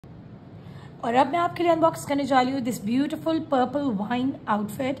और अब मैं आपके लिए अनबॉक्स करने जा रही हूँ this beautiful purple wine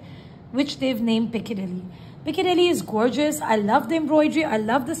outfit which they've named Piccadilly. Piccadilly is gorgeous. I love the embroidery, I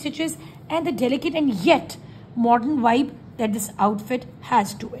love the stitches and the delicate and yet modern vibe that this outfit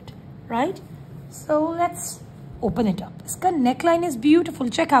has to it, right? So let's open it up. इसका neckline is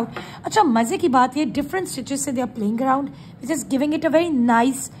beautiful. Check out. अच्छा मजे की बात ये different stitches से they are playing around, which is giving it a very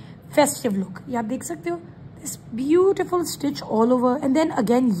nice festive look. ये आप देख सकते हो this beautiful stitch all over and then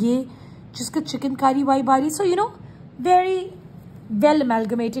again ये जिसका चिकनकारी vibe आ रही. So you know very well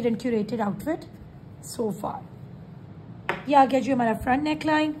amalgamated and curated outfit so far. ये आ गया जी हमारा front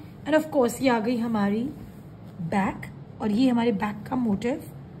neckline and of course ये आ गई हमारी back और ये हमारे back का motive.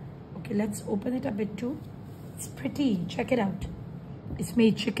 Okay, let's open it a bit too. It's pretty. Check it out.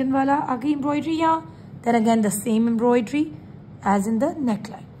 इसमें chicken वाला आ गई embroidery यहाँ. Then again the same embroidery as in the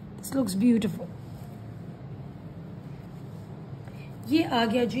neckline. This looks beautiful. ये आ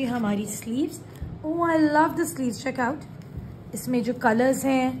गया जी हमारी sleeves. Oh, I love the sleeves. Check out. इसमें जो colours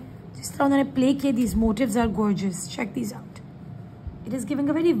हैं जिस तरह उन्होंने प्ले किए these motifs are gorgeous. Check these out. It is giving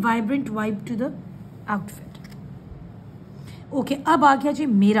a very vibrant vibe to the outfit. Okay, अब आ गया जी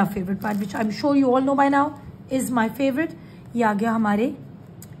मेरा favorite part which I'm sure you all know by now is my favorite. ये आ गया हमारे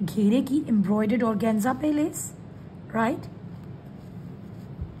घेरे की embroidered organza पे less, right?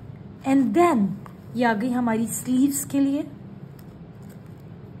 And then ये आ गई हमारी sleeves के लिए.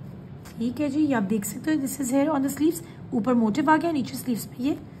 ठीक है जी, ये आप देख सकते हो this is here on the sleeves. ऊपर मोटिव आ गया, नीचे स्लीव्स पे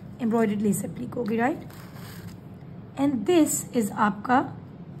ये एम्ब्रॉयडर्ड लेस एप्लिक होगी, राइट? एंड दिस इज आपका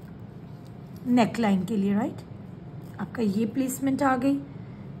नेकलाइन के लिए, राइट? आपका ये प्लेसमेंट आ गई.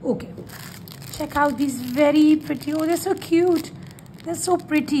 Okay, check out this very pretty. Oh, they are so cute, they are so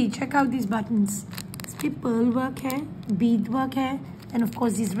pretty. Check out this buttons. इस पे पर्ल वर्क है, बीड वर्क है end of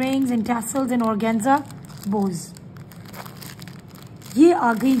course this rings and tassels and organza बोज. ये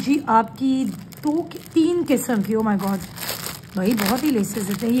आ गई जी आपकी 3 किस्म की. Oh my God भाई, बहुत ही लेसेस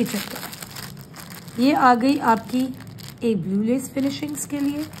देते हैं. ये चेक करें, ये आ गई आपकी एक ब्लू लेस फिनिशिंग्स के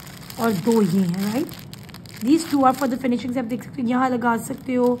लिए और 2 ये हैं, right? These 2 are for the finishings. आप देख सकते हो यहाँ लगा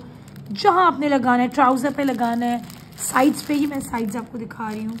सकते हो जहाँ आपने लगाना है. ट्राउजर पे लगाना है, साइड्स पे ही मैं साइड्स आपको दिखा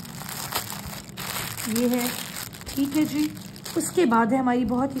रही हूँ. ये है, ठीक है जी. उसके बाद है हमारी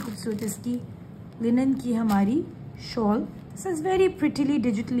बहुत ही खूबसूरत इसकी लिनन की हमारी shawl. This is very प्रिटीली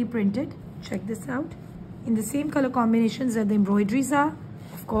digitally printed. Check this out in the same color combinations that the embroideries are,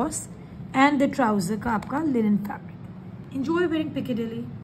 of course, and the trouser का आपका linen fabric. Enjoy wearing Piccadilly.